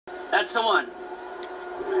That's the one.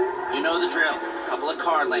 You know the drill. Couple of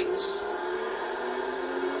car lengths.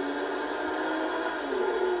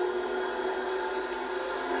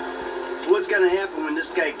 What's gonna happen when this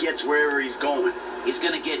guy gets wherever he's going? He's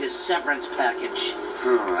gonna get his severance package.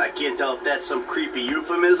 I can't tell if that's some creepy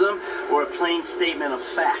euphemism or a plain statement of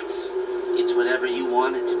facts. It's whatever you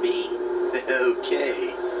want it to be.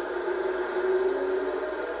 Okay.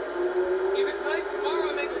 If it's nice tomorrow,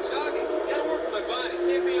 I make her jogging. Gotta work on my body.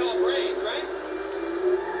 Can't be all brains, right?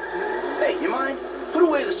 Hey, you mind? Put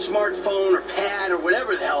away the smartphone or pad or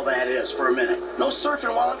whatever the hell that is for a minute. No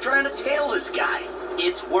surfing while I'm trying to tail this guy.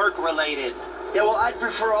 It's work related. Yeah, well, I'd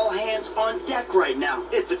prefer all hands on deck right now,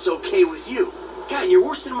 if it's okay with you. God, you're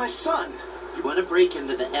worse than my son. You want to break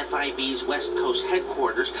into the FIB's West Coast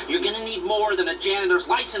headquarters, you're going to need more than a janitor's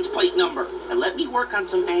license plate number. And let me work on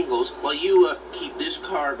some angles while you keep this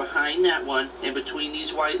car behind that one and between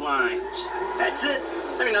these white lines. That's it.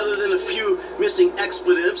 I mean, other than a few missing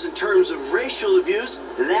expletives in terms of racial abuse,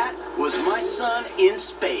 that was my son in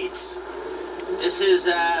spades. This is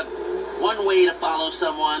one way to follow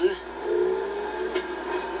someone.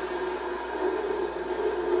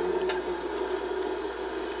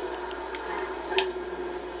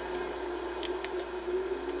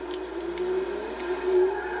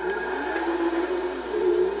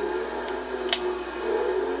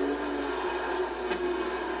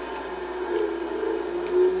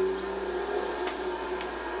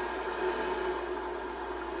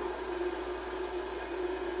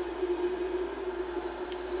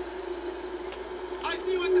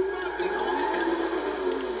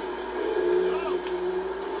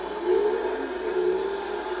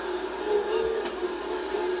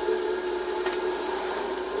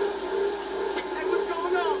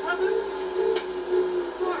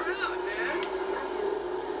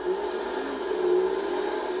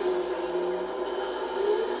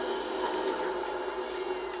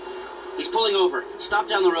 He's pulling over. Stop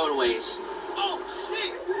down the road a ways. Oh,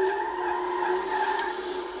 shit!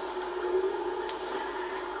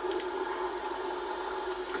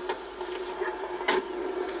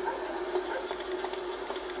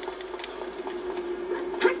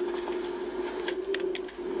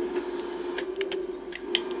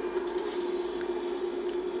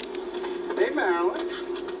 Hey,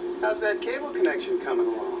 Marilyn. How's that cable connection coming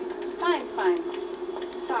along? Fine, fine.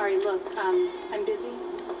 Sorry, look, I'm busy.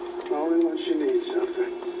 Only when she needs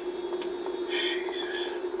something.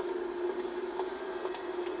 Jesus.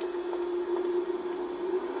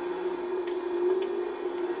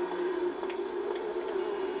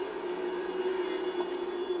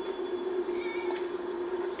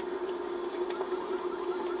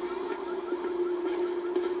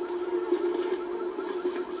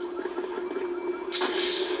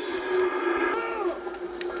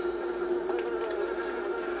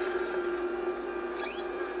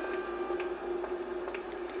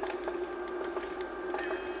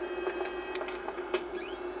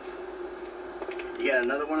 You got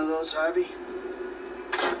another one of those, Harvey?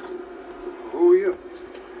 Who are you?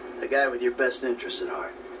 The guy with your best interests at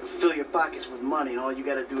heart. Fill your pockets with money and all you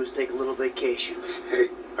gotta do is take a little vacation. Hey,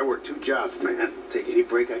 I work 2 jobs, man. Take any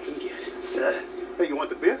break I can get. Hey, you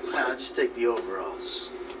want the beer? Nah, just take the overalls.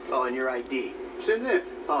 Oh, and your ID. It's in there.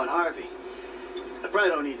 Oh, and Harvey, I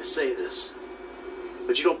probably don't need to say this,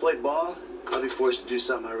 but you don't play ball, I'll be forced to do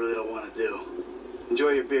something I really don't want to do. Enjoy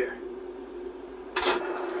your beer.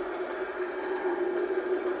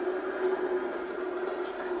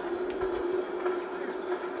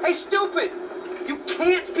 Hey, stupid! You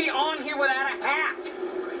can't be on here without a hat!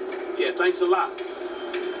 Yeah, thanks a lot.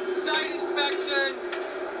 Site inspection.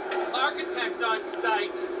 Architect on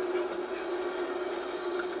site.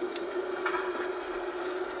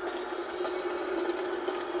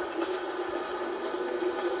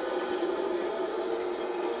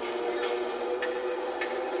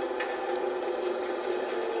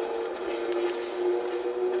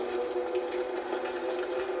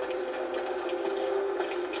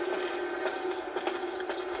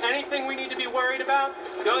 Anything we need to be worried about?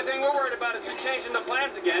 The only thing we're worried about is you changing the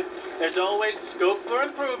plans again. There's always scope for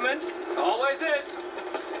improvement. Always is.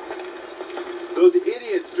 Those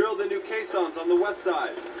idiots drilled the new caissons on the west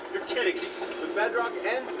side. You're kidding me. The bedrock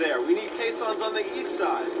ends there. We need caissons on the east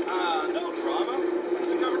side. No drama.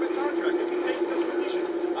 It's a government contract. It'll be paid until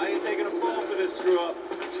completion. I ain't taking a fall for this screw up.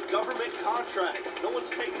 It's a government contract. No one's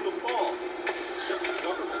taking the fall. Except the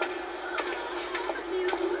government.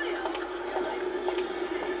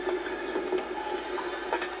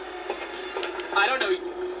 I don't know.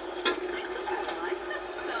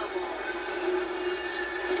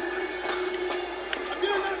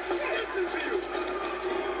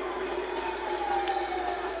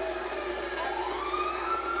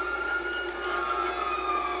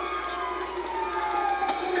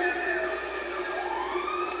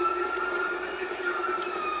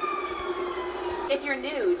 you're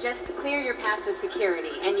new. Just clear your pass with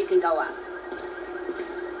security, and you can go up.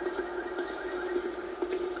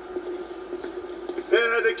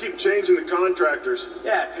 Yeah, they keep changing the contractors.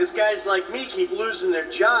 Yeah, because guys like me keep losing their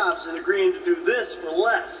jobs and agreeing to do this for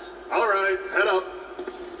less. All right, head up.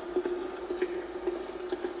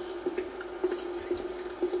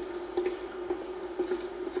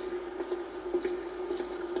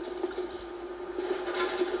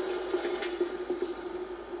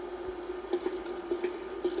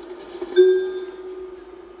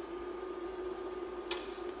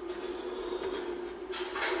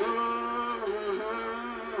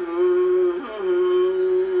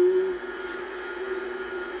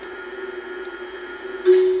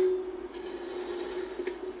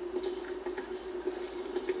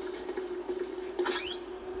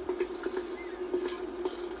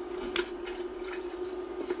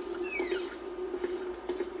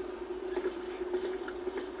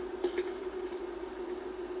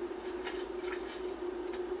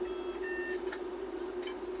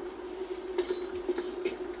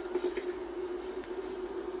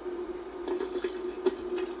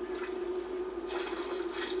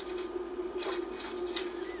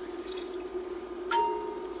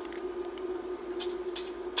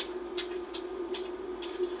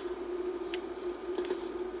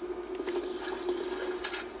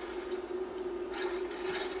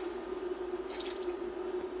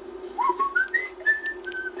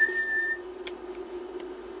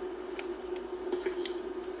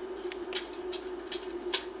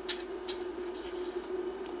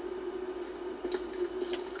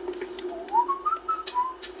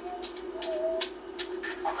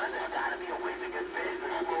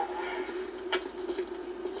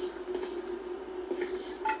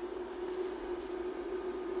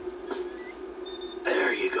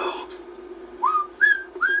 There you go.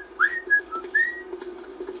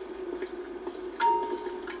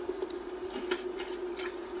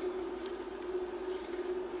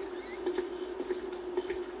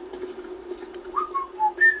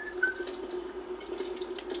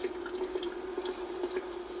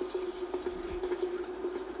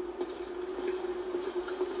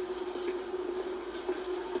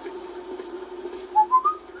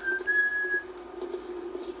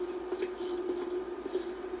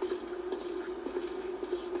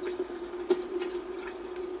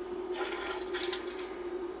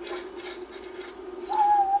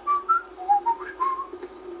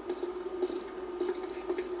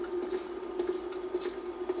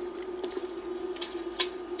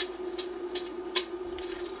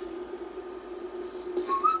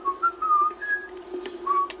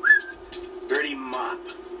 Dirty mop.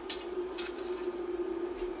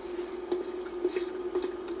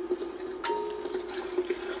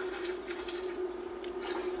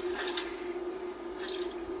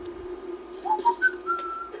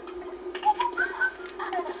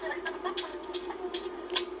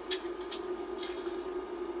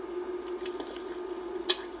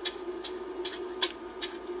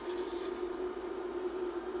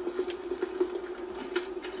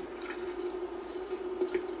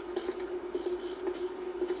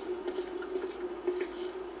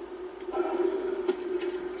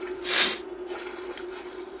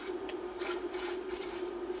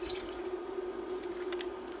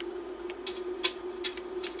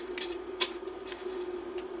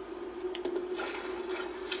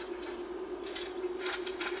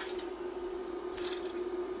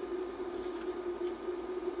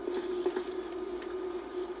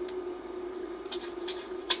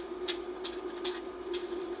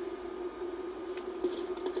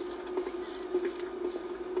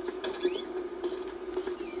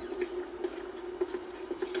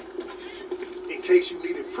 In case you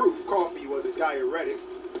needed proof, coffee was a diuretic.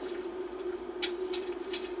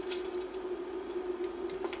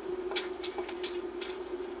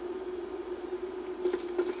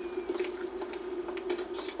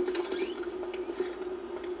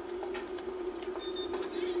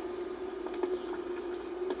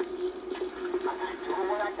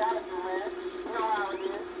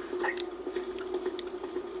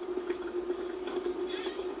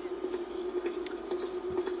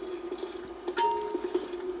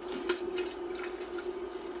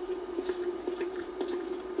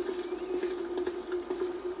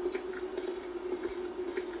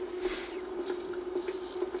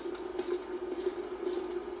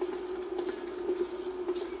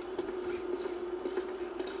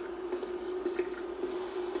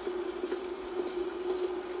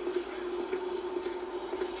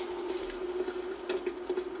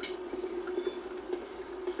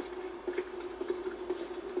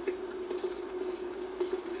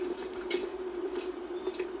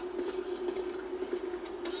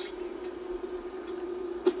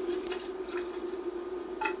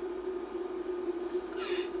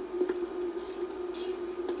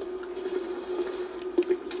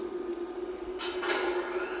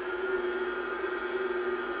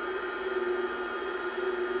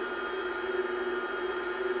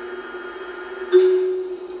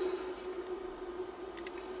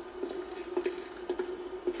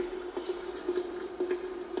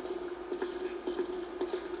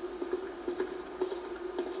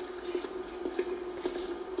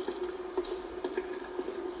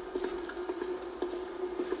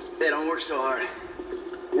 Hey, don't work so hard.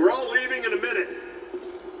 We're all leaving in a minute.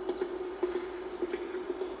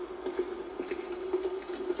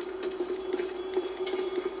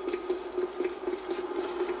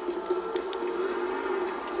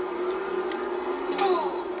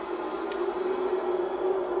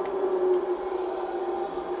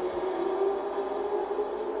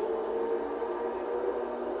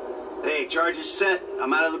 Hey, charge is set.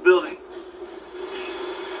 I'm out of the building.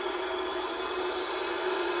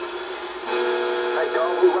 Hey,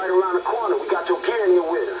 dog, we right around the corner. We got your gear in here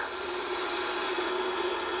with us.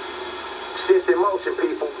 Shit's in motion,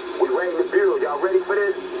 people. We ready to build. Y'all ready for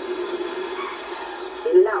this?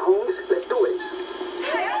 In and out, Holmes. Let's do it.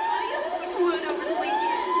 Hey, I saw you at Lakewood over the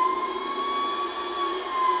weekend.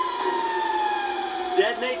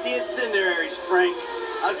 Detonate the incendiaries, Frank.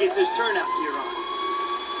 I'll get this turnout gear on.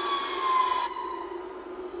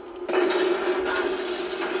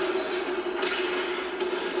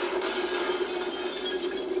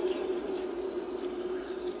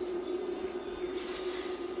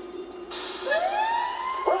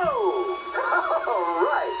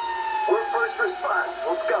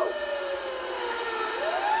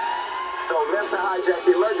 Hijack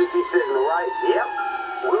the emergency signal, right? Yep.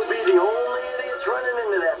 We'll be the only idiots running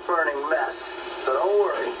into that burning mess. So don't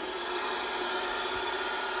worry.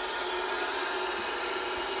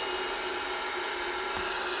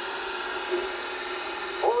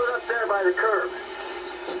 Pull it up there by the curb.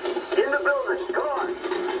 In the building. Come on.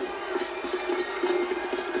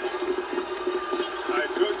 I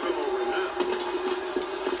could come over now.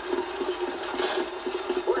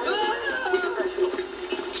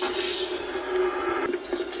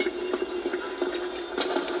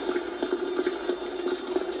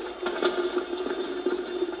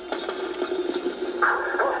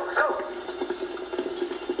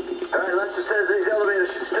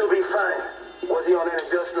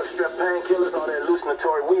 Painkillers or that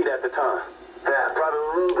hallucinatory weed at the time? Yeah, probably a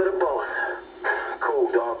little bit of both.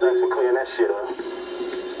 Cool, dog. Thanks for clearing that shit up.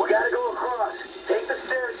 We gotta go across. Take the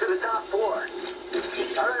stairs to the top floor.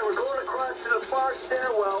 All right, we're going across to the far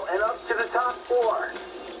stairwell and up to the top floor.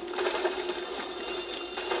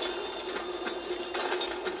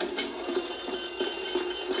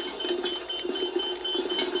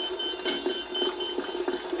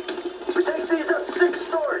 We take these up 6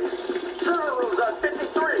 stories. Server room's on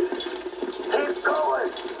 53. Keep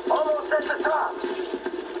going. Almost at the top.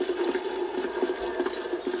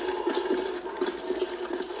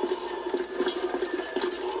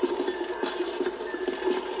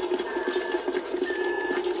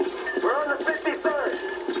 We're on the 53rd.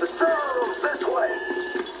 The server room's this way.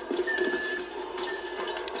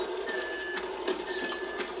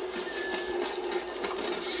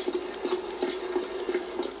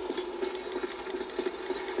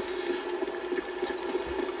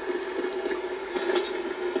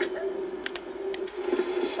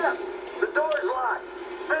 The door's locked.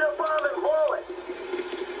 Spin a bomb and blow it.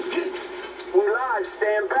 We live.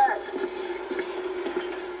 Stand back.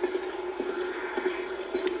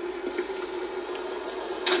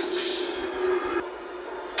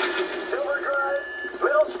 Silver drive,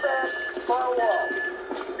 middle stack, far wall.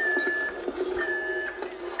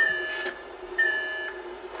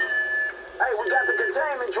 Hey, we got the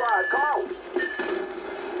containment drive. Come on.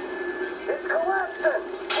 It's collapsing.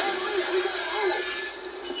 At least we got move.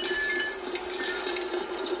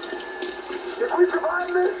 If we survive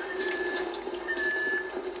this,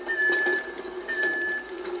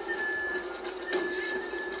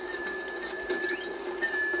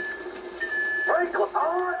 Franklin,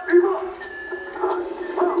 all right, people.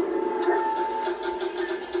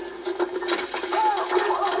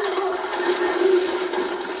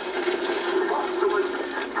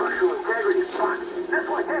 Structural integrity spot. This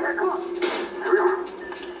way, hey, come on. Here we are.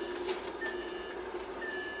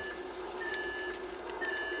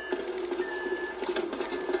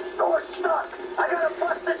 Door's stuck. I gotta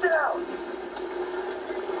bust it down.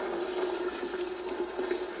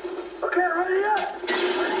 Okay, ready up.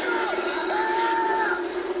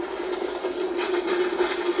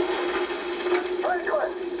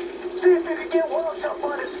 Franklin, see if you can get Walsh up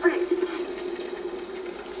on his feet.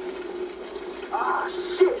 Ah,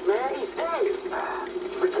 shit, man, he's dead.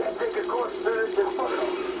 We can't take a course third and photo.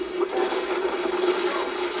 We can't.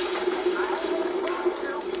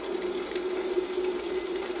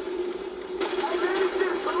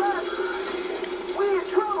 We in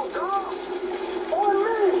trouble, dog. On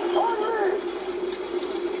me, on me.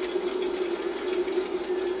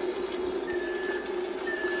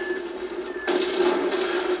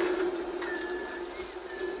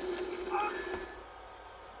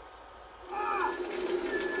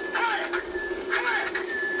 Quick!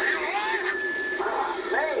 Quick!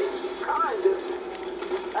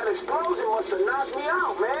 explosion must have knocked me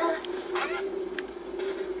out, man.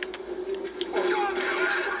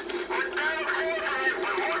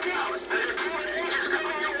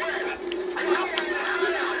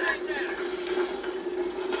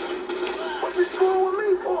 What's he screwing with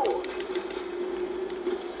me for?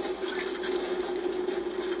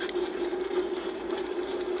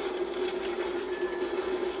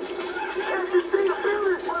 Can't you see the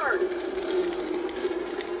building burning?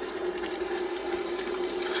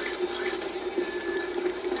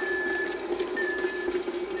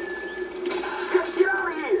 Just get out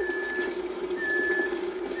of here!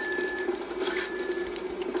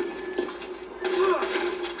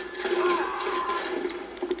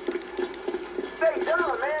 Stay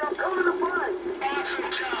down, man. I'm coming to find you. Awesome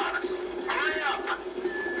job. Hurry up.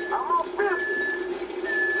 I'm on 50.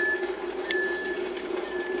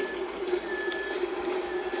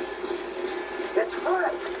 It's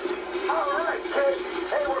Frank. All right, kid.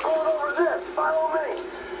 Hey, we're going over this. Follow me.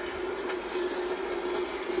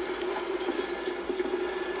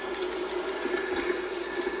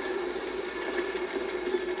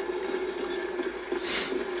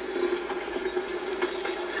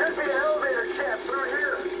 Should be an elevator shaft through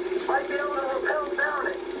here. Might be able to rappel down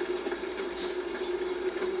it.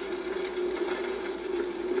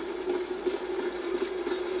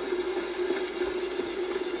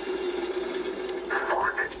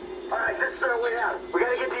 Fuck. All right, this is our way out. We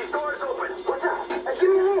gotta get these doors open. What's up? Hey, give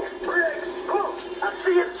me a hand. Briggs, come. I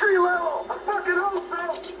see it street level. I fucking hope so.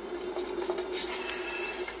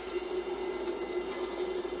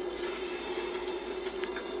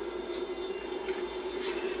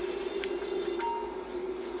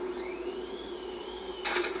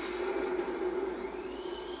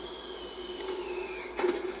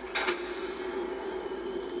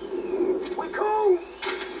 We cool.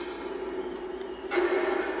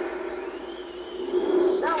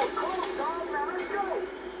 That was close, dog. Now let's go.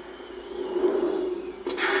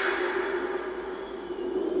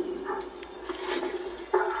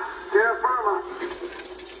 Terra firma.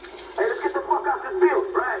 Hey, let's get the fuck out this field,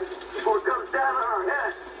 right? Before it comes down on our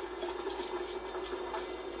heads.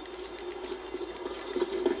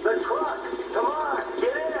 The truck. Come on,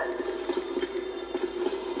 get in.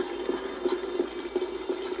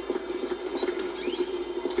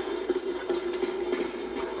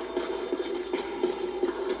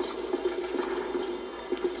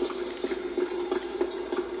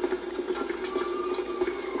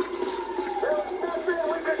 There was nothing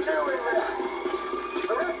we could do in there.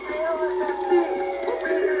 The rest of the LSFD will be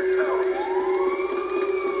here soon.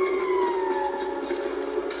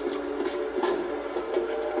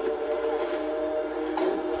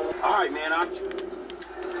 All right, man,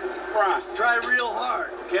 try real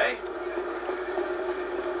hard, okay?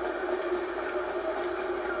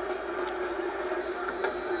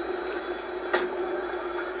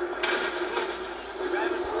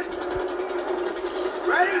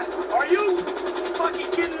 Ready? Are you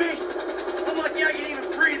fucking kidding me? I'm lucky I can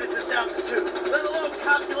even breathe at this altitude, let alone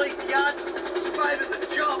calculate the odds of surviving the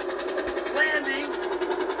jump, landing,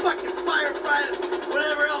 fucking firefighter,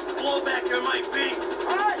 whatever else blowback there might be.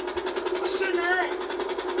 All right, let's sit there.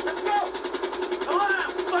 Let's go. Come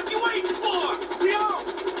on, what you waiting for? We on.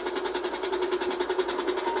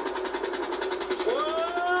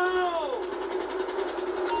 Whoa!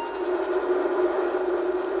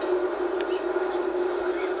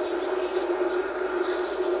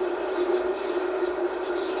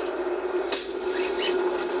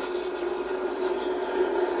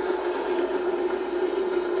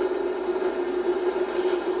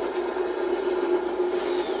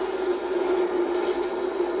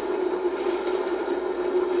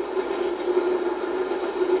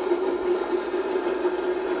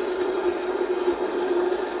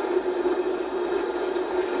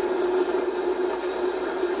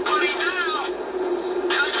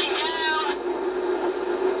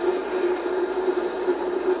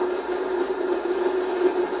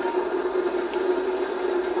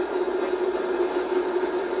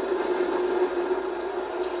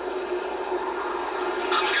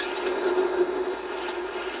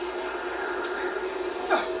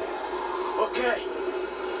 Okay.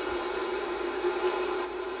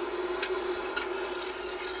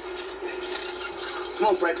 Come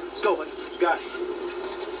on, Fred. Let's go, buddy. You got it.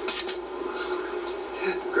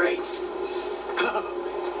 Great.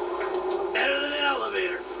 Better than an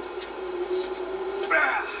elevator.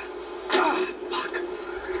 Fuck.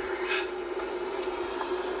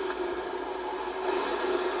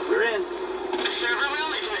 We're in. The server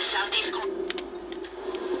room is in the southeast corner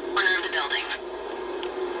of the building.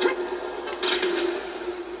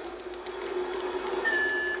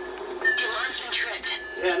 The alarm's been tripped.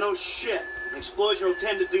 Yeah, no No shit. An explosion will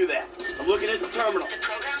tend to do that. I'm looking at the terminal. The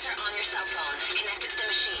programs are on your cell phone, connected to the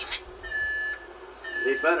machine.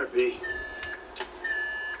 They better be.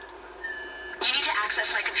 You need to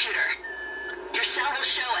access my computer. Your cell will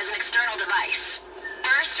show as an external device.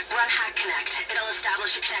 First, run Hack Connect. It'll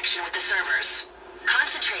establish a connection with the servers.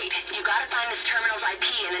 Concentrate. You gotta find this terminal's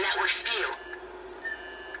IP in the network's view.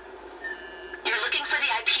 You're looking for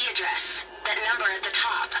the IP address. That number at the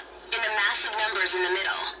top. In the mass of numbers in the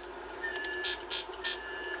middle.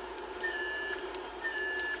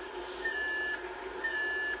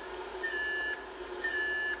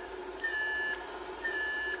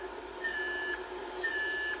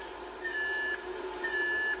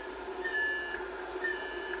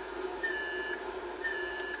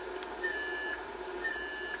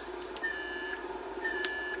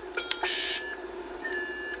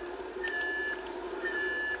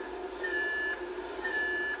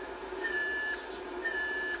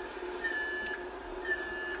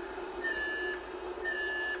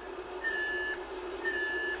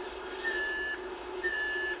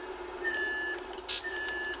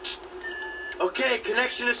 Okay,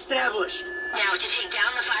 connection established. Now, to take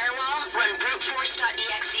down the firewall, run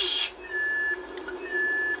bruteforce.exe.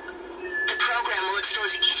 The program will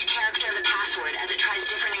expose each character of the password as it tries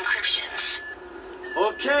different encryptions.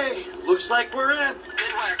 Okay, looks like we're in.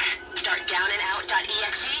 Good work. Start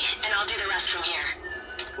downandout.exe, and I'll do the rest from here.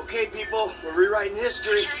 Okay, people, we're rewriting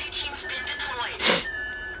history. Security team's been deployed.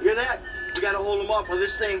 Hear that? We gotta hold them off while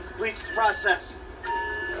this thing completes its process.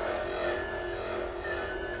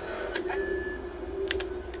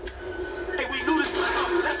 Hey, we knew this was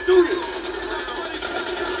coming. Let's do this.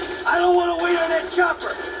 I don't want to wait on that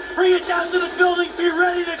chopper. Bring it down to the building. Be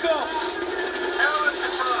ready to go.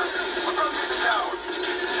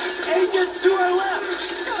 Agents to our left.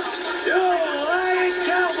 Yo, Lion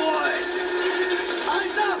Cowboys.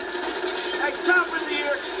 Eyes up. That chopper's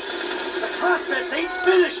here. The process ain't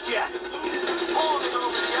finished yet. Holding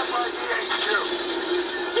over the FIB HQ.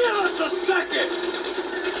 Give us a second.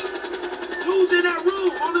 Who's in that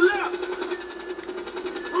room on the left?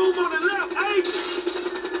 Room on the left, hey!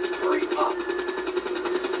 Hurry up.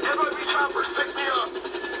 FIB choppers, pick me up.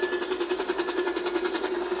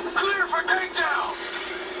 Clear for takedown.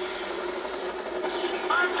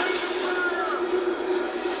 I'm taking fire.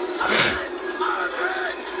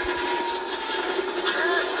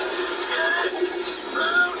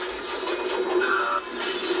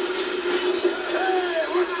 Hey,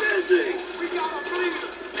 we're busy. We got a bleeder.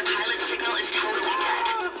 The pilot signal is totally dead.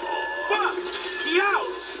 Fuck! He out!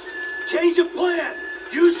 Change of plan.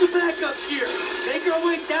 Use the backup gear. Make our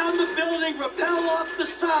way down the building, rappel off the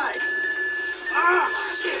side. Ah!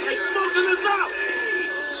 Shit, they smoking us out!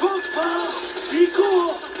 Smoke bomb. Be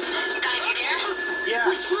cool. Guys, you there? Yeah,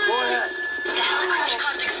 go ahead. The helicrash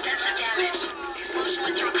caused extensive damage. Explosion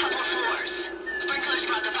went through a couple of floors. Sprinklers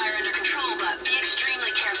brought the fire under control, but be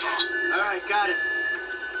extremely careful. All right, got it.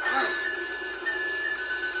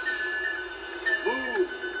 Move.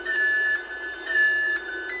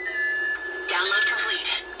 Download complete.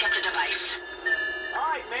 Get the device. All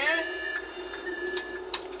right, man.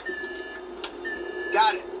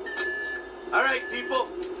 Got it. All right, people.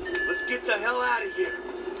 Let's get the hell out of here.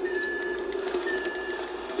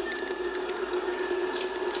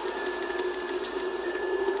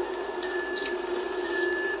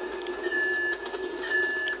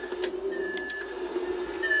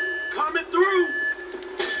 Coming through!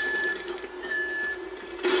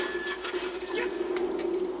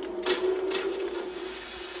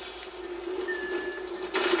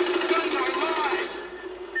 Guns are live!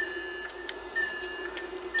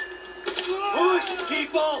 Push,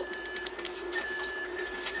 people.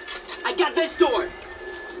 I got this door.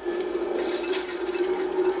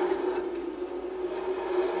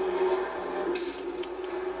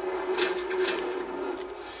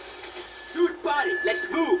 Dude, body. Let's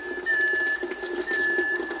move.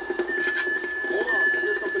 Hold on, I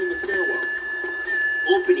hear something in the stairwell.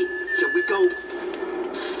 Opening. Shall we go?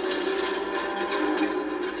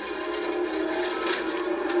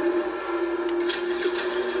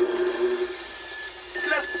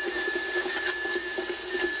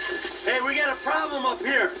 Hey, we got a problem up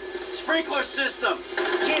here. Sprinkler system.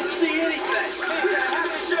 Can't see anything.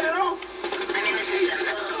 Shut it off! I'm in the system.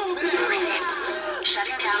 Okay.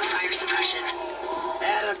 Shutting down fire suppression.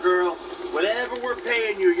 Atta girl. Whatever we're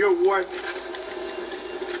paying you, you're worth it.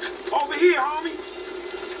 Over here, homie!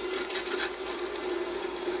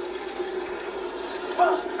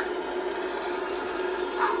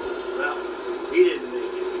 Well, he didn't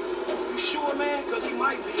make it. You sure, man? Because he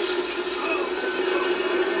might be.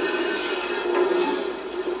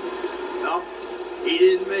 No, he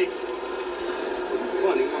didn't make it.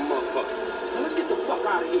 Funny, my motherfucker. Now let's get the fuck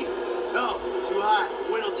out of here. No, too high.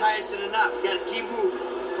 Wind will tie us in a knot. We gotta keep moving.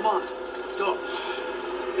 Come on, let's go.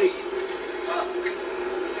 Hey.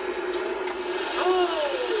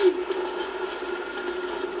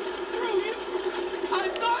 I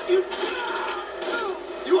thought you...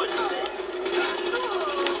 You understand?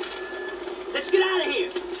 Let's get out of here.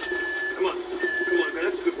 Come on, man.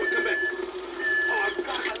 That's a good one. Come back. Oh,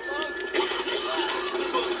 God, I love it.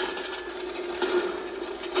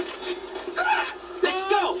 Let's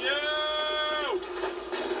go.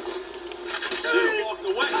 Should've walked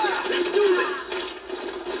away. Let's do this.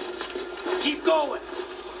 Keep going.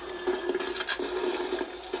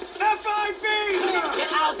 FIB! Get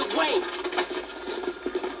out of the way.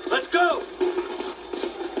 Let's go.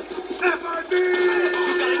 FIB! You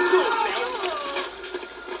gotta go, man.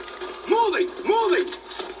 Moving.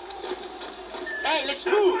 Hey, let's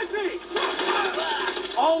move.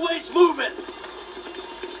 Always moving.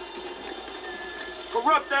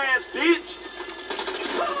 Corrupt ass bitch.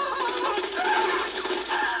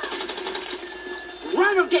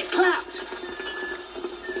 Run or get clapped.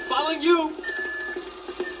 Following you.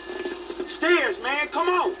 Stairs, man. Come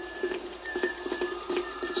on.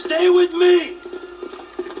 Stay with me.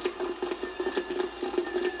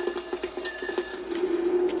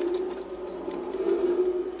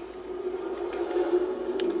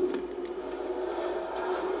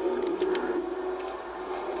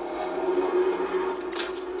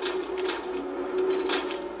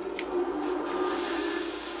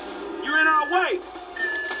 You're in our way.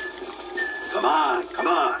 Come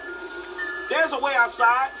on. There's a way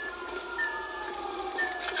outside.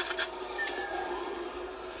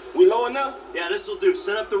 We low enough? Yeah, this'll do.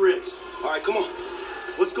 Set up the rigs. All right, come on.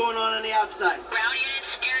 What's going on the outside? Ground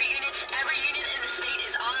units, air units, every unit in the state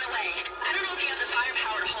is on the way. I don't know if you have the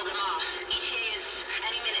firepower to hold them off. ETA is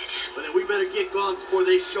any minute. But then we better get gone before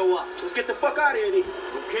they show up. Let's get the fuck out of here, then.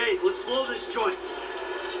 Okay, let's blow this joint.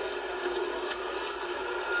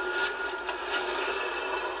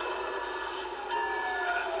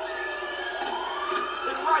 To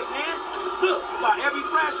the right, man. Look, about every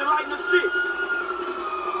flashing light in the city.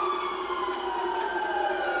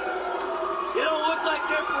 They don't look like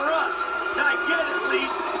they're for us. Not yet, at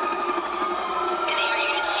least. An air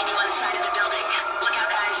unit seen you on the side of the building. Look out,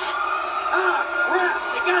 guys. Ah, crap!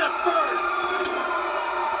 They got a bird!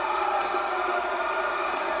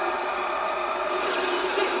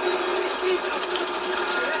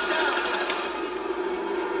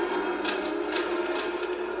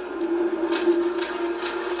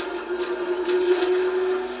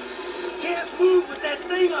 Can't move with that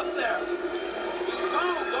thing up there. It's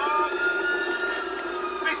gone, dog.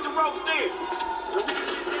 Fix the rope there. So we can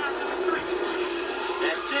get down to the street.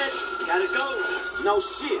 That's it. Gotta go. No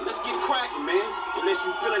shit. Let's get cracking, man. Unless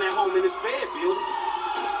you feeling at home in this bed building.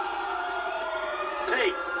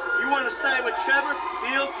 Hey, you want to side with Trevor?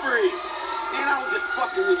 Feel free. Man, I was just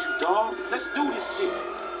fucking with you, dog. Let's do this shit.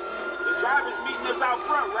 The driver's meeting us out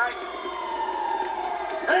front, right?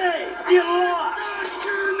 Hey, get lost!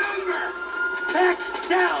 Your number. Back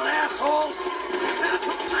down, assholes!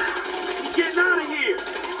 We're getting out of here.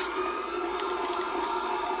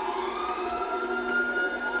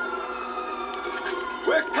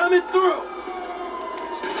 We're coming through!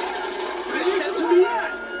 Step to the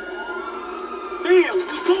end. Damn,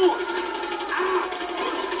 we going. Ah,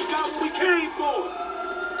 we got what we came for.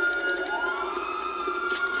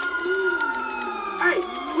 Hey,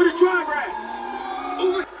 where the driver at?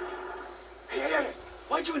 Over. Hey,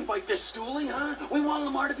 why'd you invite this stoolie, huh? We want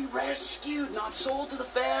Lamar to be rescued, not sold to the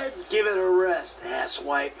feds. Give it a rest,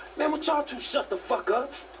 asswipe. Man, would y'all two shut the fuck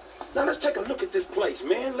up? Now let's take a look at this place,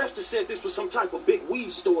 man. Lester said this was some type of big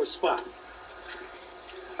weed store spot.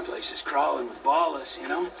 Place is crawling with ballers, you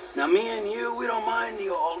know? Now, me and you, we don't mind the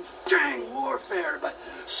old gang warfare, but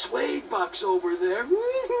Suede Buck's over there.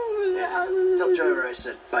 Tell Trevor I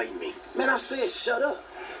said bite me. Man, I said shut up.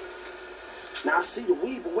 Now I see the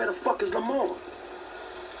weed, but where the fuck is Lamar?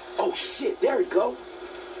 Oh shit, there he go.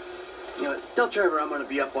 You know, tell Trevor I'm gonna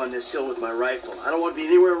be up on this hill with my rifle. I don't want to be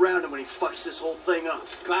anywhere around him when he fucks this whole thing up.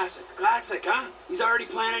 Classic, huh? He's already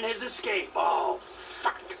planning his escape. Oh,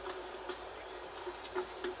 fuck.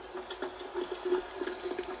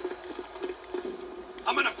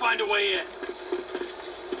 I'm gonna find a way in.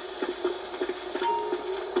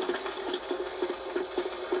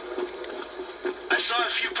 I saw a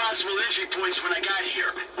few possible entry points when I got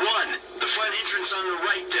here. One, the front entrance on the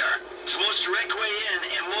right there. It's the most direct way in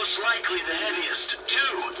and most likely the heaviest.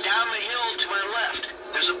 Two, down the hill to my left.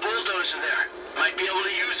 There's a bulldozer there. Might be able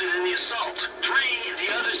to use it in the assault. Three,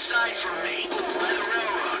 the other side from me, by the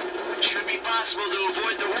railroad. Should be possible possible to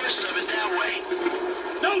avoid the worst of it that way.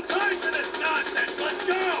 No time for this nonsense. Let's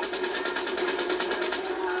go.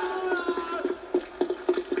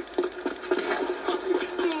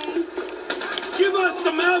 Give us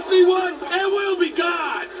the mouthy one, and we'll be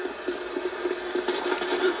gone.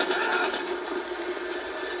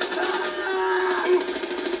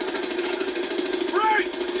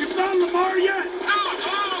 Frank, you found Lamar yet? No,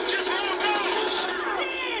 Tom, just more balls.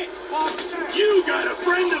 You got a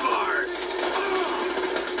friend of ours.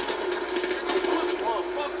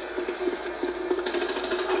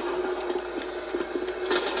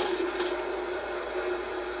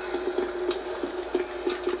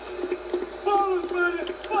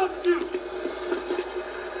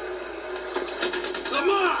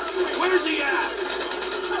 Lamar, where's he at?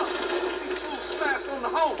 These fools smashed on the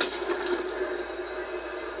home.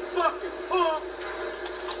 Fucking punk.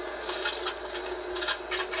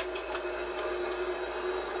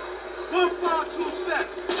 152-7.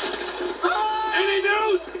 Any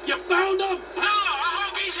news? You found him? No, I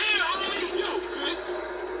hope he's here, homie.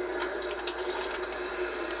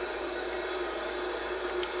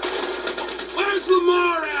 Where's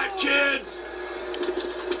Lamar at, kids?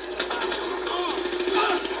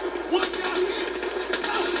 Watch out here.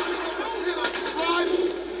 Slide.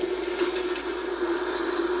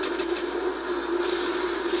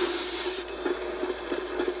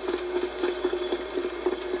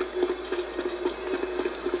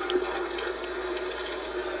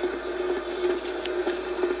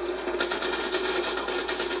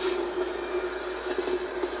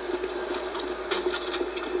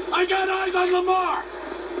 I got eyes on Lamar.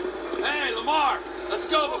 Hey, Lamar, let's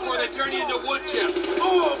go before they turn you into wood chip.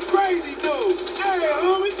 Oh, crazy dude. Hey,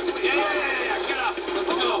 homie. Yeah, get up.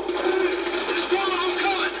 Let's go. There's one of them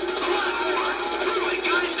coming. Come on. Hurry,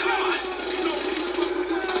 guys, come on.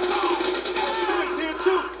 Frank's here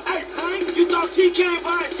too. Hey, Frank. You thought T came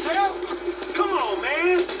by himself? Come on,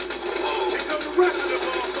 man. Here come the rest of the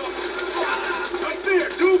motherfuckers. Right there,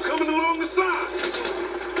 dude, coming along the side.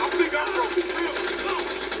 I think I broke his ribs.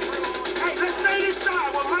 Hey, let's stay this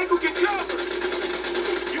side while Michael get covered.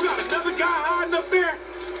 You got another guy hiding up there?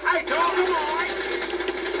 Hey, dog, come on, right?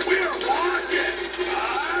 We're walking.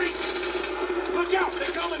 All right. Look out,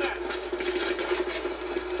 they're coming at us.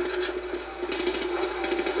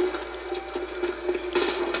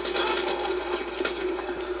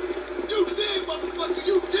 You did, motherfucker,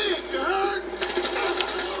 you did, you heard?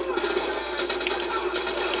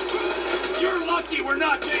 You're lucky we're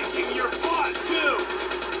not taking your pot, too.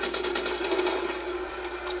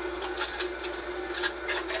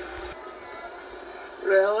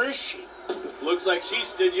 Where the hell is she? Looks like she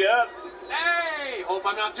stood you up. Hey, hope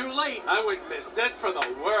I'm not too late. I wouldn't miss this for the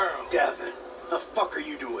world. Devin, the fuck are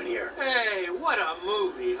you doing here? Hey, what a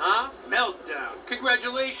movie, huh? Meltdown.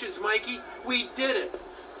 Congratulations, Mikey. We did it.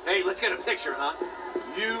 Hey, let's get a picture, huh?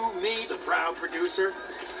 You, me, the proud producer.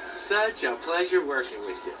 Such a pleasure working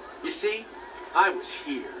with you. You see, I was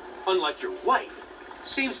here. Unlike your wife.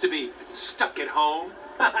 Seems to be stuck at home.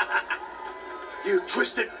 You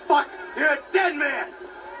twisted fuck! You're a dead man!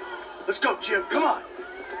 Let's go, Jim. Come on.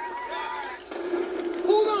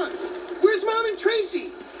 Hold on. Where's Mom and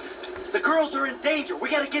Tracy? The girls are in danger. We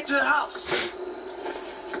gotta get to the house.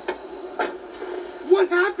 What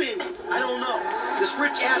happened? I don't know. This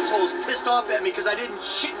rich asshole's pissed off at me because I didn't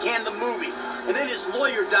shit can the movie. And then his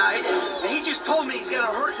lawyer died, and he just told me he's gonna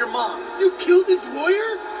hurt your mom. You killed his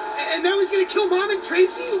lawyer? And now he's gonna kill Mom and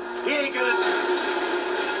Tracy? He ain't gonna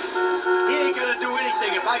do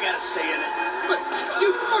anything if I got a say in it. But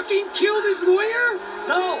you fucking killed his lawyer?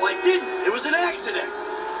 No, I didn't. It was an accident.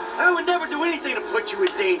 I would never do anything to put you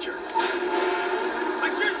in danger. I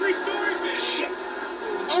just restored this. Shit.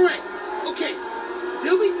 All right. Okay.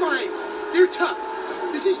 They'll be fine. They're tough.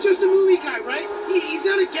 This is just a movie guy, right? He's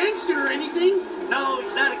not a gangster or anything. No,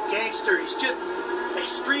 he's not a gangster. He's just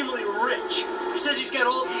extremely rich. He says he's got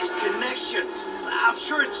all these connections. I'm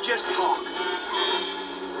sure it's just talk.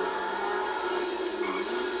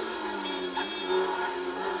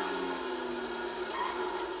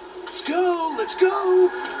 Let's go. Let's go.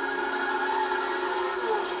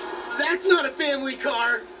 That's not a family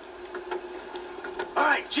car. All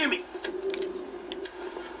right, Jimmy.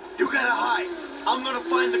 You gotta hide. I'm gonna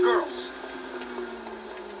find the girls.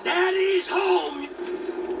 Daddy's home.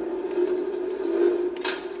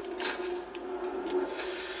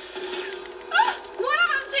 One of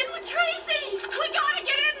them's in with Tracy! We gotta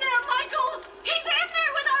get in there, Michael! He's in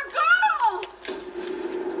there with our girl!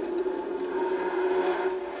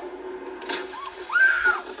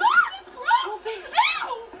 It's gross! Ew!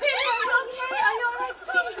 Baby, are you okay? Are you alright,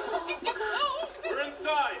 sweetie? We're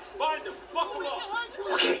inside. Find them. Buckle up.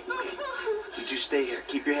 Okay. stay here.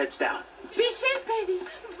 Keep your heads down. Be safe, baby.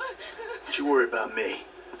 Don't you worry about me.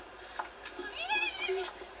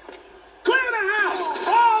 Clear the house!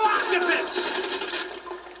 All occupants!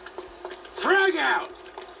 Frag out!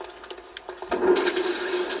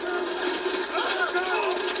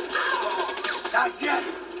 Not yet.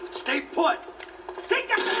 Stay put. Take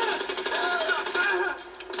the...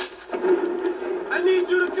 I need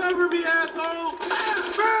you to cover me, asshole!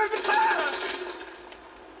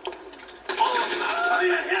 Are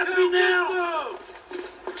you happy now?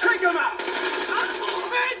 Take him out!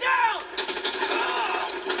 Man down!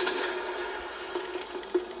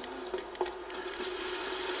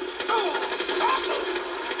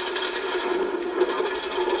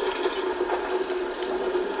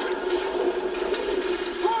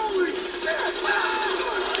 Holy shit!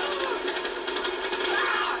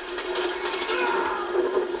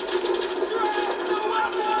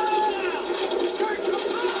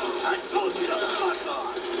 I told you to fuck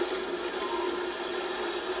off!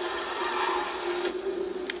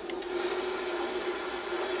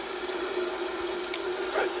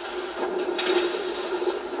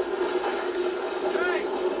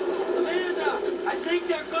 Trace! Amanda! I think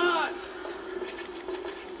they're gone!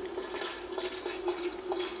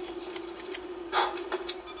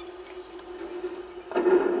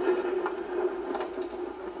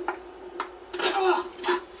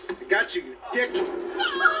 I got you, you dick. You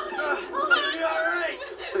alright?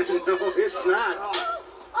 No, it's not.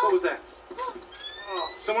 What was that?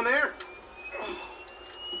 Someone there?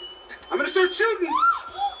 I'm gonna start shooting!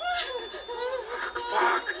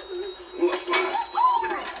 Fuck!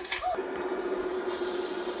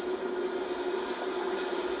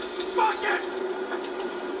 Fuck it!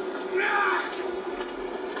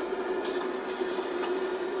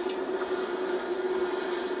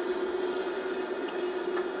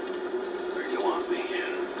 Where do you want me?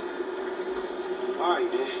 All right,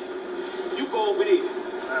 man. You go over there.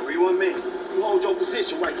 All right, where you want me? You hold your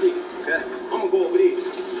position right there. Okay. I'm gonna go over there.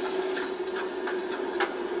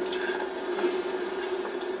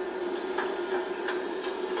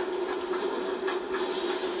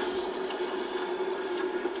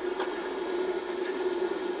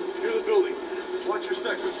 Near the building. Watch your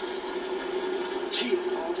step. Chill.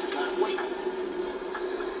 Now wait.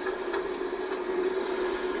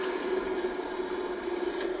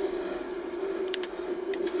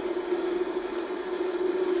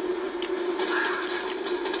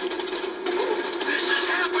 This is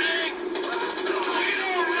happening! We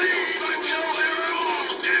don't leave until they're all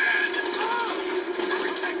dead!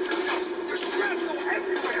 Protect yourself! There's shrapnel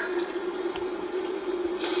everywhere!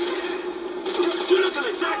 You looking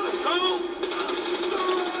at Jackson, go!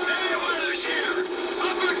 Hey, weather's here!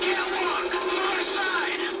 Upper catwalk! Far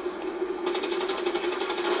side!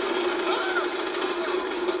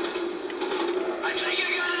 I think I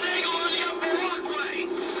got an angle on the upper walkway!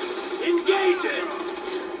 Engage it!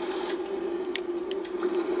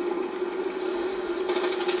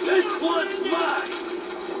 This one's mine!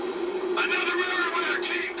 Another weather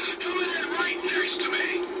team coming in right next to me!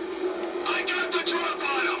 I got the drop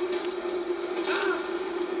on them!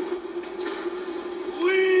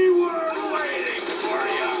 We were waiting for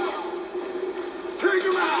you! Take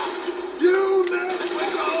him out! You never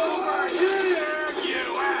went over here, you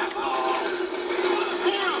asshole!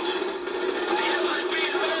 The FIB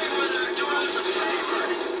and Merriweather are doing us a favor,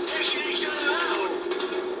 taking each other out!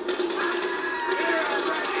 We're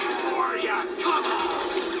ready for you! Come on!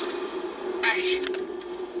 Hey!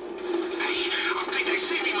 I think they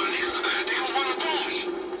see me, my nigga. They gonna run up on me.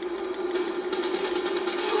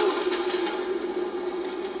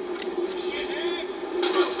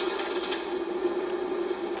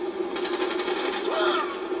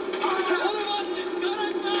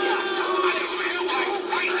 I need some help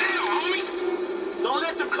right now, homie. Don't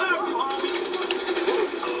let them cloud you, homie!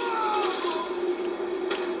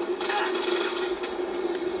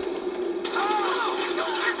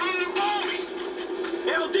 They're running up on me.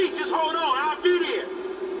 LD, just hold on, I'll be there!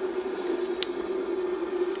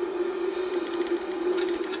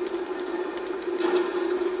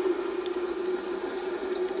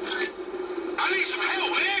 I need some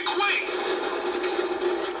help, man, quick.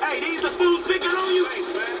 Hey, these the fools picking on you?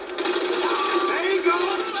 There you go!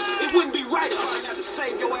 It wouldn't be right if I had to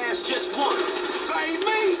save your ass just once. Save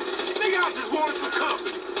me! Nigga, I just wanted some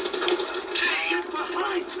company. T,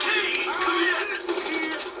 Behind T, come in.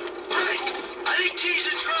 Hey, I think T's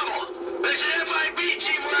in trouble. There's an FIB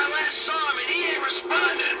team where I last saw him, and he ain't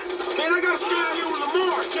responding. Man, I gotta stay out here with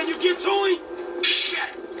Lamar. Can you get to him?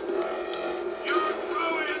 Shit. You're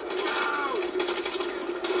going down!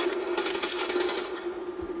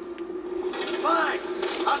 Fine.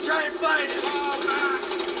 I'll try and find it.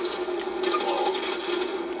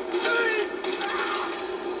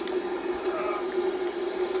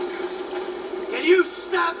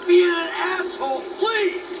 being an asshole,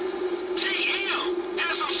 please! T.M.,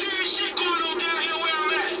 there's some serious shit going on down here where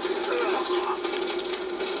I'm at.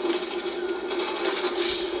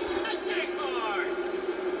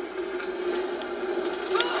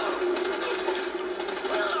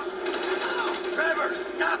 Trevor,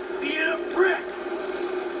 stop being a prick!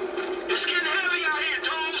 It's getting heavy out here,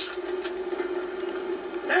 Tools.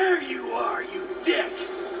 There you are, you dick!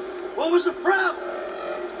 What was the problem?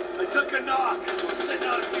 I took a knock. I'm sitting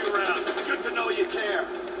out a few rounds. Good to know you care.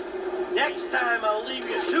 Next time, I'll leave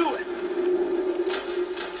you to it.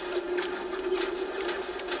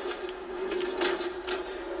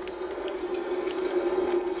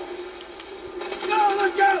 Go,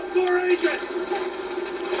 look out! More agents!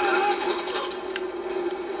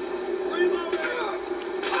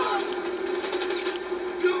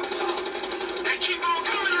 They keep on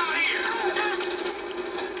coming out here.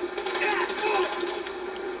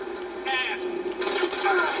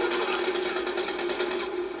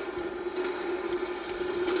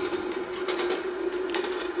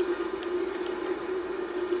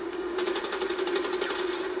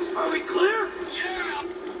 Are we clear? Yeah.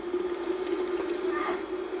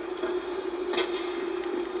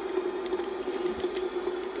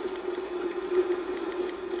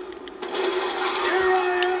 Here I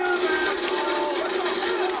am, asshole!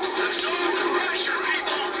 Absorb the pressure,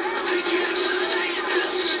 people. They can't sustain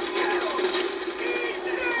this.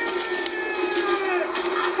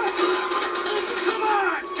 Come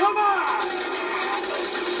on! Come on!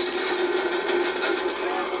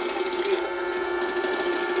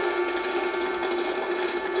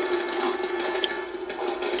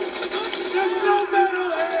 There's no metal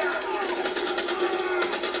here!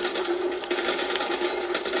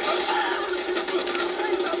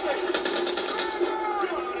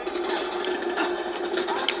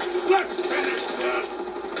 Let's finish this!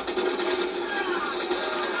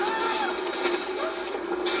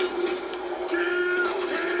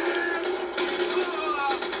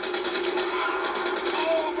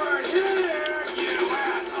 Over here, you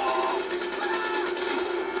asshole!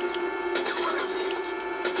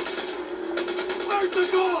 Where's the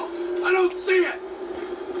goal? I don't see it!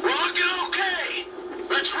 We're looking okay.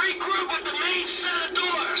 Let's regroup at the main set of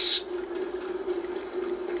doors.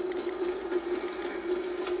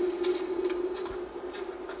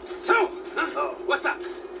 So, huh? What's up?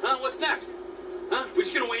 Huh? What's next? Huh? We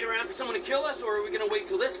just gonna wait around for someone to kill us, or are we gonna wait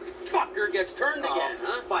till this fucker gets turned again,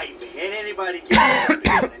 huh? Fight me. Ain't anybody getting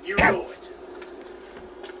it, and you know it.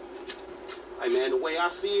 Hey, man, the way I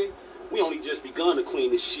see it, we only just begun to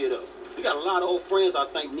clean this shit up. We got a lot of old friends I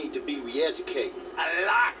think need to be re-educated. A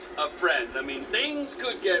lot of friends. I mean, things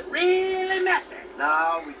could get really messy.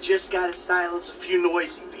 No, we just gotta silence a few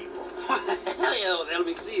noisy people. Hell, let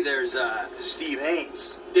me see. There's, Steve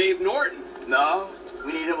Haynes. Dave Norton. No,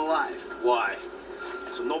 we need him alive. Why?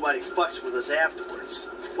 So nobody fucks with us afterwards.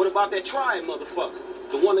 What about that triad motherfucker?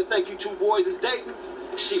 The one that think you two boys is dating?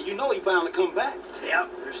 Shit, you know he bound to come back. Yep,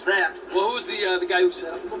 there's that. Well, who's the guy who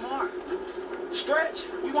set up Lamar. Stretch,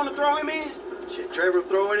 you want to throw him in? Shit, Trevor will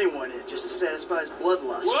throw anyone in just to satisfy his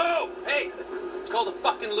bloodlust. Whoa! Hey! It's called a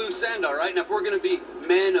fucking loose end, all right? Now, if we're gonna be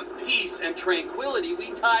men of peace and tranquility,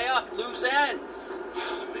 we tie up loose ends.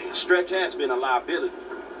 Man, Stretch has been a liability.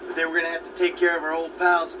 But they were gonna have to take care of our old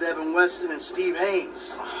pals Devin Weston and Steve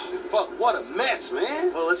Haynes. Fuck, what a mess,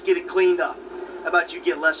 man. Well, let's get it cleaned up. How about you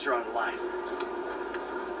get Lester on the line?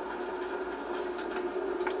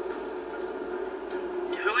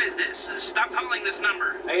 Who is this? Stop calling this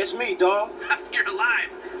number. Hey, it's me, dawg. You're alive.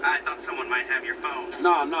 I thought someone might have your phone.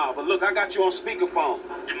 Nah, but look, I got you on speakerphone.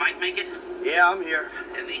 Did Mike make it? Yeah, I'm here.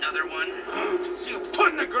 And the other one? See you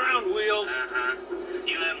putting the ground wheels. Uh-huh.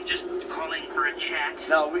 You just calling for a chat?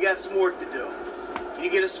 No, we got some work to do. Can you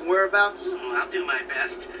get us some whereabouts? Oh, I'll do my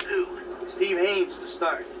best. Who? Steve Haynes to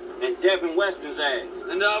start. And Devin Weston's ass.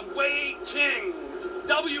 And, Wei Cheng.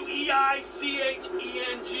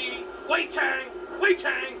 Weicheng. Wei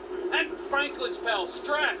Cheng. And Franklin's pal,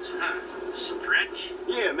 Stretch. Huh. Stretch?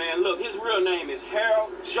 Yeah, man, look, his real name is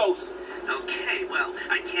Harold Joseph. Okay, well,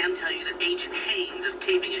 I can tell you that Agent Haynes is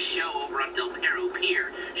taping a show over on Del Perro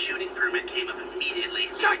Pier. Shooting permit came up immediately.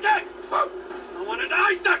 Shut that! I wanted to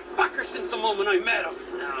ice that fucker since the moment I met him.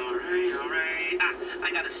 All right. I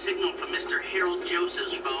got a signal from Mr. Harold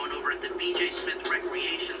Joseph's phone over at the B.J. Smith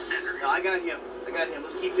Recreation Center. No, I got him.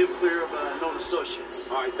 Let's keep him clear of known associates.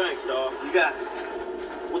 All right, thanks, dawg. You got it.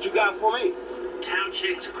 What you got for me? Town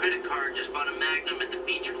Chick's credit card just bought a Magnum at the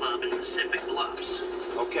beach club in Pacific Bluffs.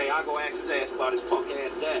 Okay, I'll go ask his ass about his punk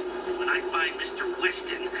ass dad. When I find Mr.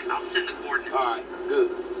 Weston, I'll send the coordinates. All right,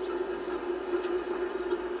 good.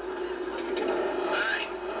 Hey,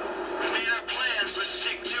 we made our plans. Let's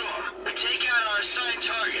stick to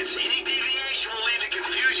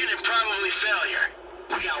failure.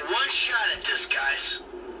 We got one shot at this, guys.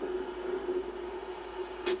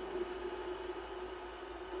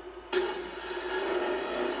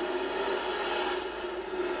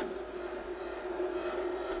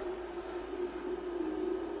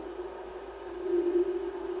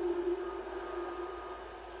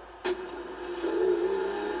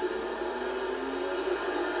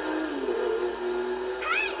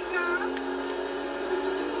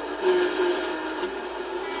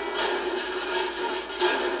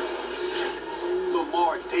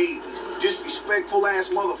 Disrespectful ass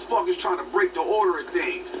motherfuckers trying to break the order of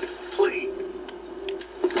things. Please.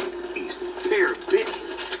 Pair of bitches.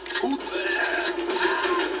 Who?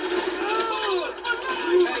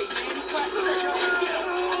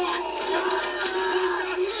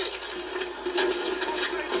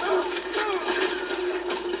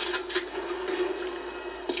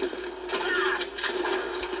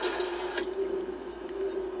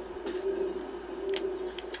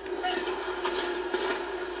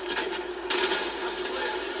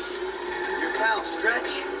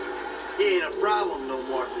 Stretch? He ain't a problem no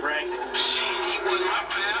more, Frank. Shit, he wasn't my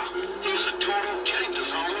pal. He was a total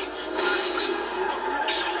cactus, homie. Thanks.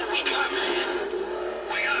 So who we got, man?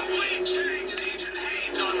 We got William Chang and Agent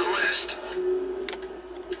Haynes on the list.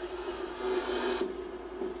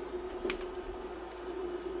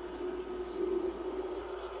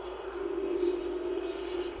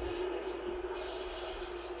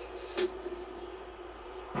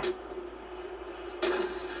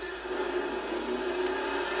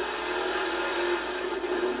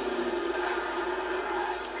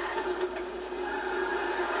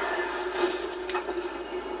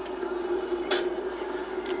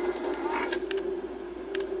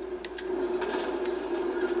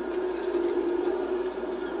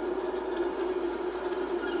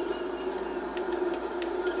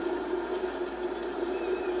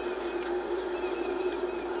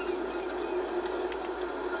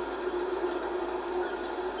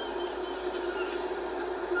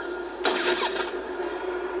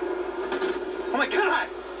 Oh my God!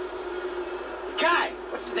 Guy,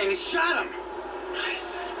 what's his name? He shot him.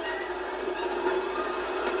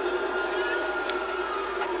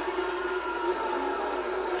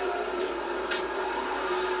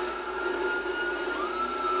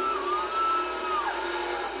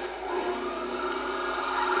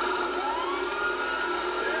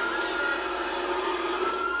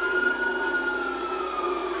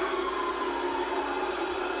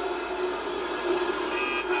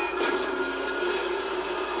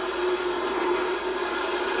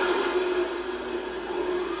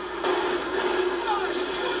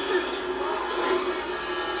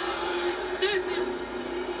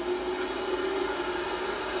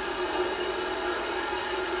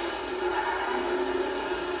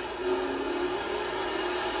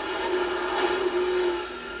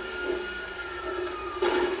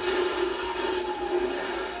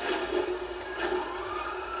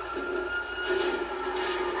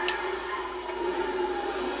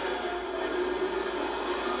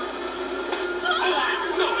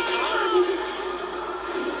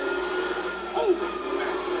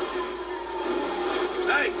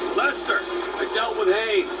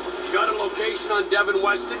 On Devin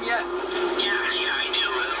Weston yet? Yeah, I do.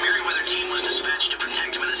 The Merryweather team was dispatched to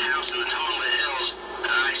protect him in his house in the Tonaway Hills.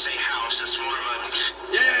 I say house, it's more of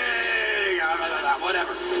a... Yeah,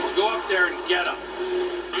 whatever. We'll go up there and get him.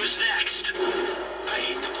 Who's next?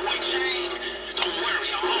 Hey, the boy Chang. Don't worry,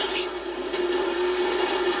 I'm homie.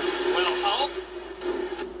 Well, Hulk?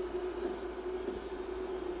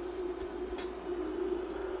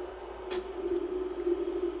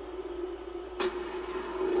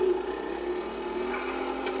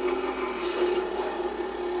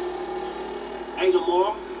 Hey,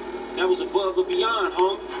 Lamar, that was above and beyond,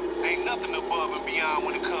 homie. Ain't nothing above and beyond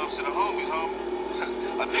when it comes to the homies, homie.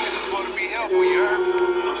 A nigga just want to be helpful, you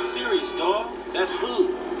heard? I'm serious, dawg. That's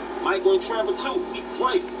hood. Michael and Trevor, too. We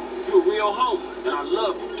grateful. You a real homie, and I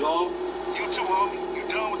love you, dawg. You too, homie. You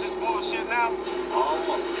done with this bullshit now?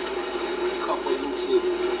 Almost. Couple of loose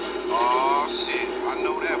ends. Aw, shit. I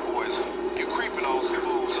know that, boys. You creeping on some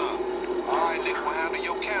fools, huh? All right, nigga, we'll handle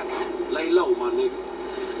your candle. Lay low, my nigga.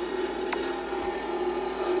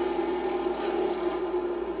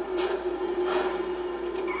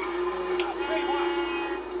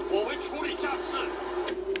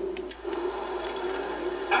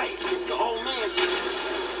 Hey, the old man's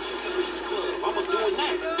club. I'ma do it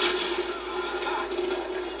now.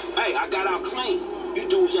 Hey, I got out clean. You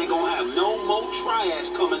dudes ain't gonna have no more triads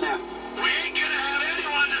coming after. We ain't gonna have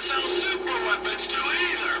anyone to sell super weapons to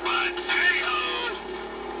either, but hey-ho!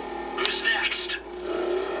 Who's next?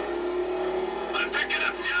 I'm picking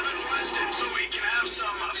up Devin Weston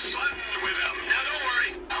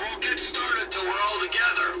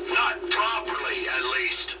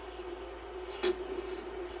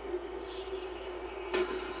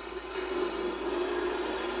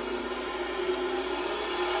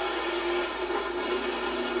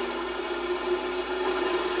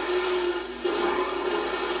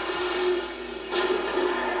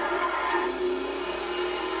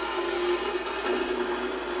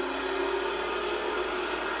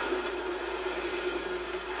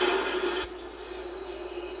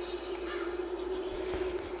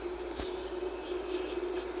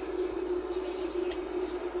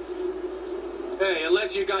Hey,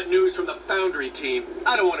 unless you got news from the Foundry team,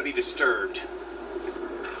 I don't want to be disturbed.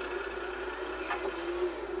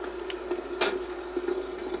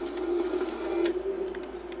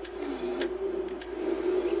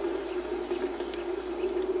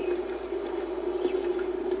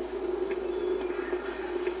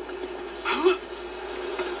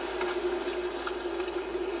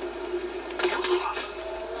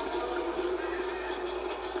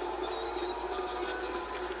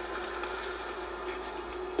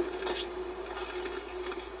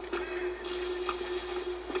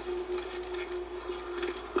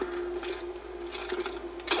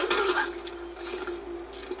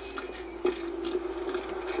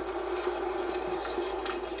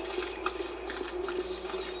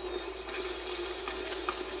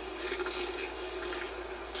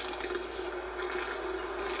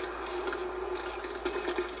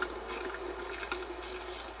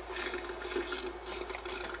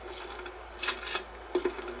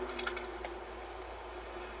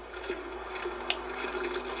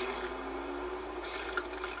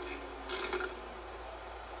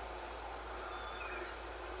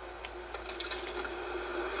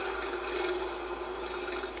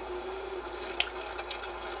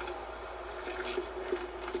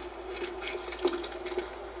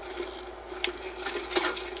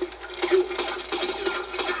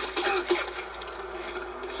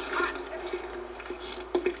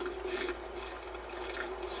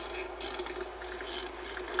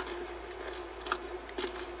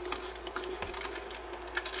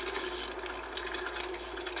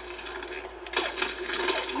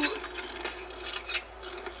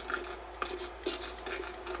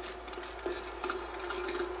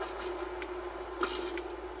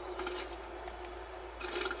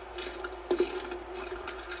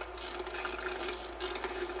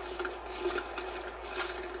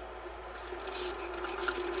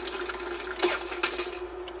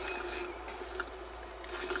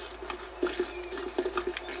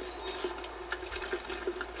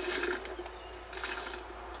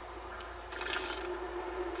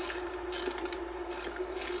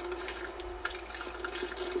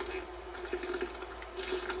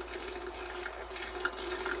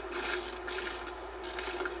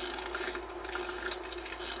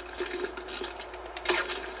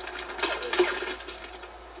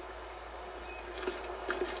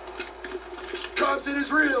 Cobson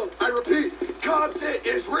is real. I repeat, Cobson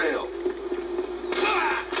is real.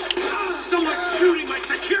 Someone's shooting my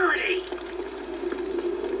security!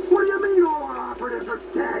 What do you mean all our operatives are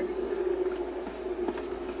dead?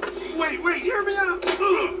 Wait, hear me out.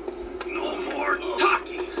 No more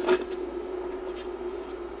talking.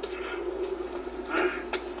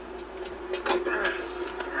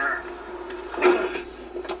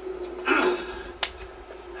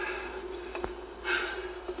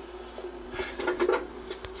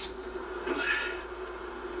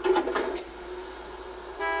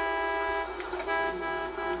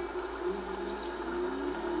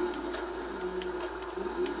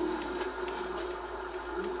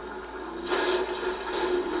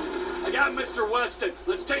 Mr. Weston,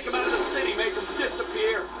 let's take him out of the city, make him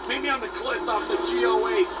disappear. Meet me on the cliffs off the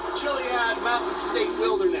GOH, Chiliad Mountain State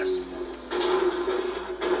Wilderness.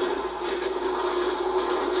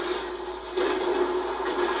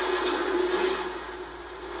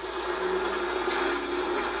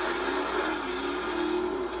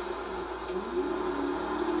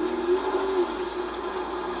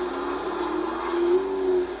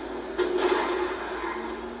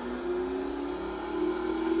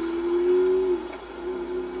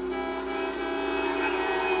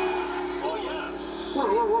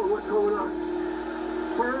 What's going on?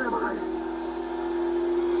 Where am I?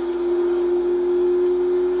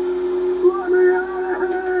 Let me out of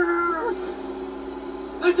here!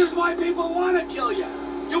 This is why people want to kill you.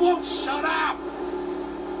 You won't shut up.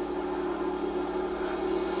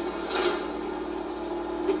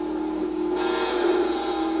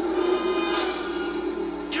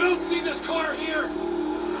 You don't see this car here?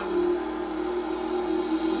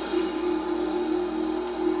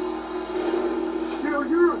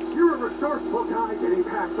 You're a resourceful guy getting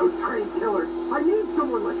past those trained killers. I need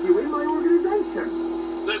someone like you in my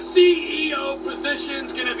organization. The CEO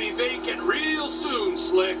position's gonna be vacant real soon,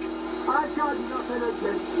 Slick. I've got nothing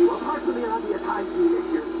against you, apart from the obvious hygiene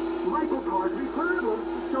issue. Michael caused me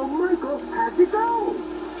problems, so Michael had to go.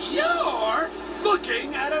 You're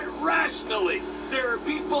looking at it rationally. There are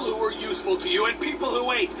people who are useful to you and people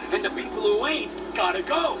who ain't, and the people who ain't gotta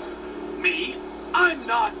go. Me, I'm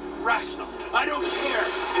not rational. I don't care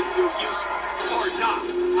if you're useful or not.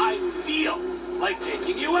 I feel like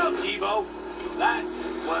taking you out, Devo. So that's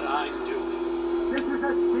what I'm doing. This is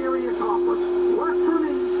a serious offer.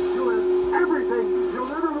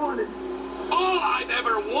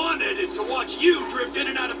 in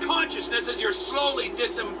and out of consciousness as you're slowly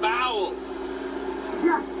disemboweled.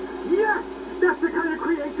 Yes, yes! That's the kind of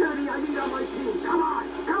creativity I need on my team. Come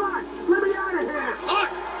on, let me out of here! Look,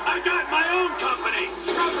 I got my own company,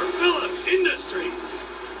 Trevor Phillips Industries.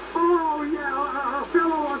 Oh, yeah, a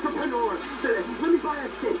fellow entrepreneur. Let me buy a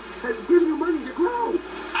stake and give you money to grow.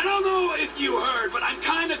 I don't know if you heard, but I'm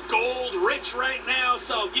kind of gold rich right now,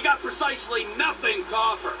 so you got precisely nothing to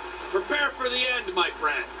offer. Prepare for the end, my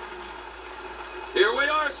friend. Here we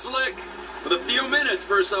are, Slick, with a few minutes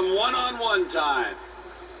for some one-on-one time.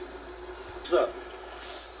 What's up?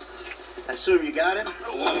 I assume you got it?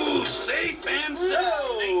 Ooh, safe and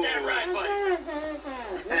sound. Ain't that right, buddy?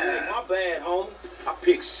 Hey, my bad, homie. I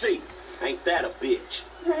picked C. Ain't that a bitch?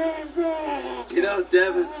 You know,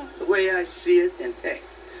 Devin, the way I see it, and hey,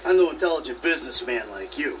 I'm no intelligent businessman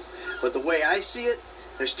like you, but the way I see it,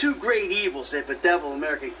 there's two great evils that bedevil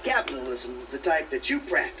American capitalism, the type that you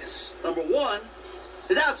practice. Number one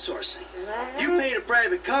is outsourcing. You paid a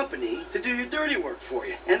private company to do your dirty work for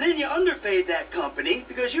you. And then you underpaid that company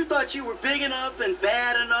because you thought you were big enough and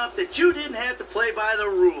bad enough that you didn't have to play by the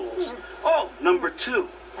rules. Oh, number two,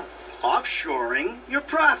 offshoring your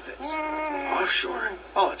profits. Offshoring?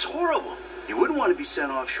 Oh, it's horrible. You wouldn't want to be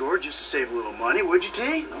sent offshore just to save a little money, would you,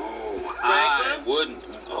 T? No, I wouldn't.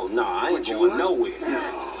 Oh, no, I ain't going nowhere.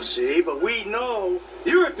 No, see, but we know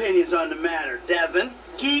your opinions on the matter, Devin.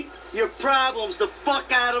 Keep your problems the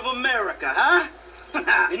fuck out of America, huh?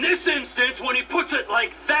 In this instance, when he puts it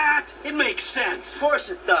like that, it makes sense. Of course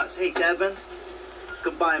it does. Hey, Devin.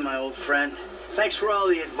 Goodbye, my old friend. Thanks for all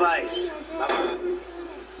the advice. Bye-bye.